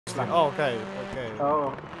Oh, oké. Oh.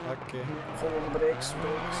 Oké. Volgende bricks.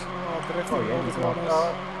 Oh, terug. Oh, jij niet wat. Oh,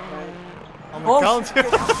 nee. Andere kant.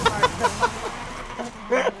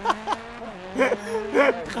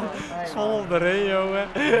 Vol op de ree, jongen.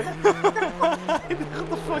 Wat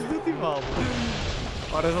de fuck doet die man?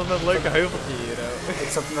 Maar dat is wel een leuke heuveltje hier. Ik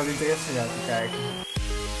zat naar die drift van jou te kijken.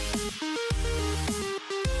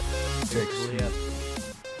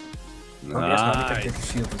 Oh, eerst maar niet dat ik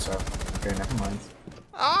shield en zo. Oké, nevermind.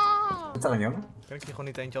 Wat dan, jongen? Kan ik hier gewoon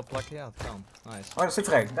niet eentje op plakken? Ja, dat kan. Nice. Oh, dat zit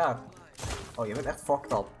Freek, daar. Oh, je bent echt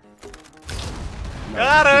fucked up.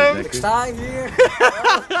 Karim! Ik sta hier!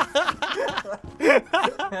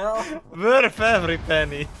 Worth every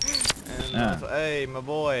penny. En hey, my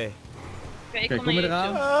boy. Oké, kom je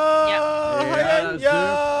eraan?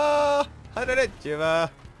 Ja!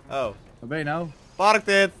 Oh. Waar ben je nou? Park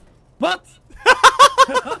dit! Wat?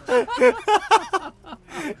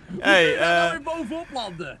 Hey, nou weer bovenop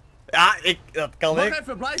landen? Ja, dat kan ik. Wacht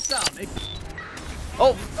even, blijf staan.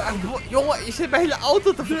 Oh, jongen, je zit mijn hele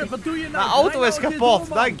auto te verkeerd. Wat doe je nou? Mijn auto is kapot,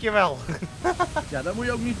 dankjewel. Ja, dat moet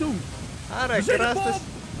je ook niet doen. Arek, de rest is...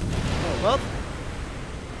 Wat?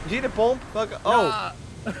 Zie de pomp? Welke? Oh,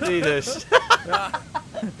 die dus. Ja,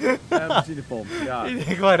 benzinepomp, ja. Ik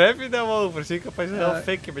denk, waar heb je het nou over? Zie ik opeens een heel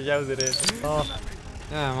fikje met jou erin. Oh.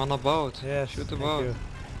 Ja, man, een boot. Ja, shoot de boot.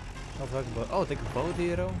 Oh, dikke boot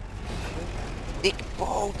hier, oh. Dikke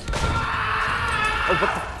boot. Oh, wat de...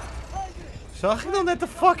 Zag je dan net een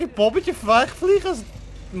fucking poppetje wegvliegen als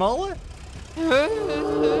malle?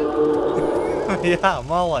 Ja,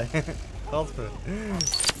 malle. Gadver.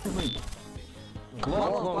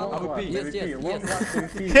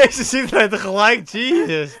 Jezus, ziet mij tegelijk,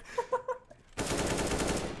 Jesus.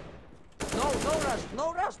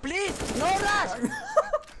 No rush, please! No rush!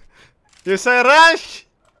 You say rush!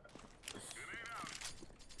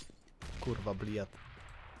 Kurwa, bliat.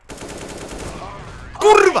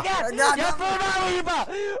 Kurwa! Ja, kurwa!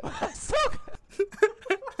 Сука!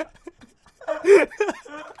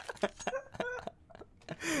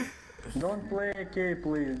 Don't play AK,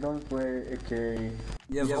 please. Don't play AK.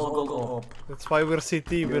 Yes, go up. That's why we're CT,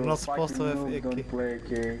 we're not supposed to have AK. Don't play AK.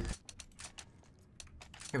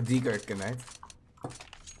 Ik heb die kerk, mate.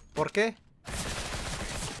 ¿Por qué?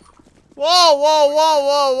 Wow, wow, wow,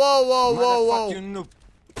 wow, wow, wow, wow, wow.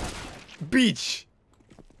 Beach.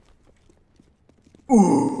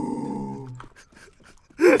 Oeh.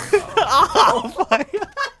 Oh my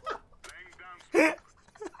god.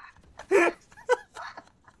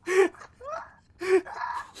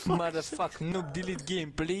 Motherfuck, noob, delete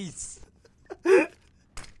game, please.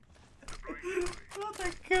 Wat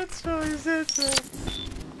een kutzo is dit,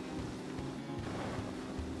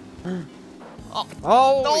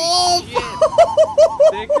 Oh, shit.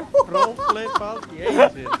 Dikke frontflip had,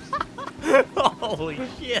 jezus. Holy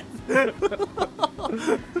shit.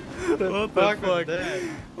 What the fuck?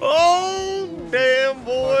 Oh, damn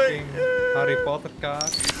boy. Harry Potter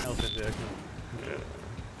kaart. Oh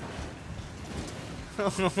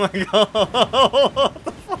my god.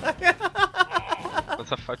 What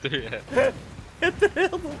the fuck doe je? Het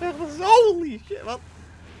trilt nog echt als holy shit. Wat?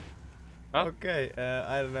 Huh? Okay,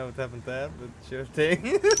 I don't know what happened there, but sure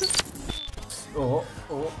thing.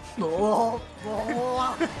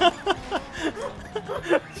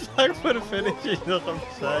 Vlak voor de finish is nog op de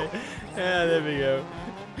zij. Ja, there we go.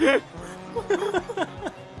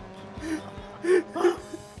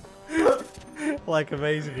 Lekker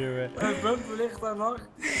bezig, jongen. Een bumper ligt daar nog.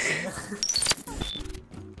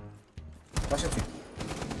 Waar zit hij?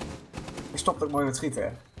 Ik stop ook mooi met schieten, hè?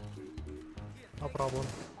 No problem.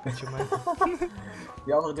 Met je mee.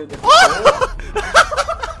 Die andere doet echt.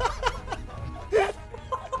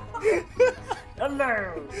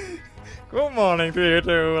 Hallo! Good morning to you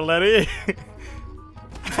too, Larry.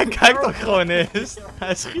 Hij kijkt toch gewoon eens.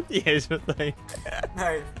 Hij schiet niet eens meteen.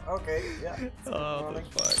 Nee, oké, ja. Oh, what the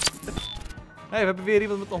fuck. Hey, we hebben weer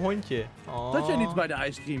iemand met een hondje. Oh. Dat jij niet bij de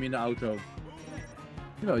ijscream in de auto?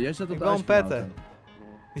 Jawel, jij zat op de ijscream petten. auto.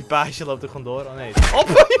 Die paasje loopt er gewoon door. Oh nee. Op,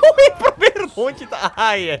 jongen, ik probeer het hondje te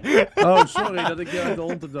aaien. Oh, sorry dat ik jou de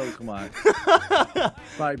hond heb doodgemaakt.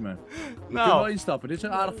 Spijt me. Je kunt wel instappen, dit is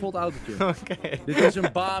een aardig vlot autootje. Oké. Dit is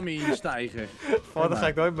een Bami-stijger. Oh, dan ga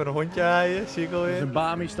ik nooit met een hondje aaien, zie ik alweer. Dit is een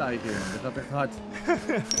Bami-stijger, dat gaat echt hard.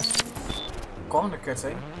 Corner cuts,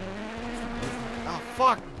 hè? Ah,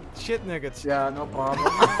 fuck. Shit nuggets. Ja, no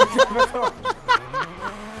problem.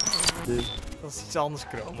 Dat is iets anders,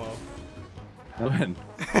 Chromo.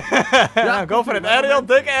 Ja, go for it. Ariel,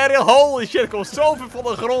 dikke Ariel. Holy shit, komt zoveel van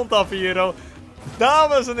de grond af hier, oh.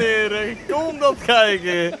 Dames en heren, kom dat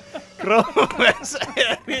kijken. Chromo en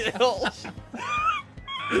Ariels.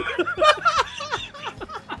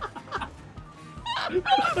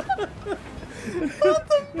 Wat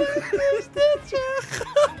een bende is dit, zeg?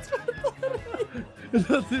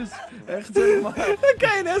 Dat is echt zeg maar. Dan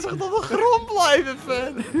kan je net zo goed op de grond blijven,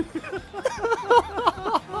 fan.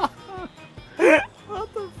 What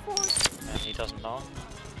the fuck? He doesn't know.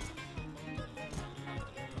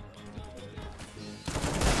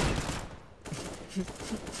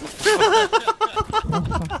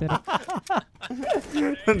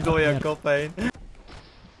 Door je kop heen.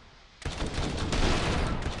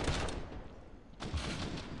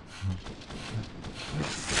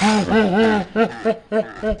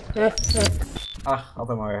 Ach,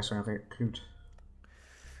 altijd maar weer zo'n recruit.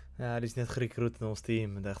 Ja, die is net gerecruit in ons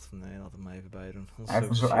team. Ik dacht van nee, laat hem maar even bij doen. Hij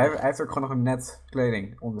heeft ook gewoon nog een net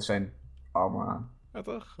kleding onder zijn armen aan. Ja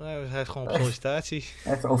toch? Hij is gewoon op sollicitatie.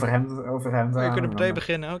 Hij heeft overhemd aan. We kunnen meteen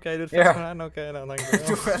beginnen. Oké, doe het vast maar aan. Oké, nou dankjewel.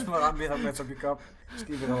 Doe vast maar aan, weer met op je kap.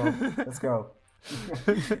 Stief er al. Let's go.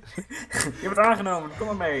 Je wordt aangenomen, kom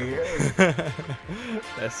maar mee.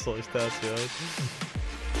 Best sollicitatie hoor.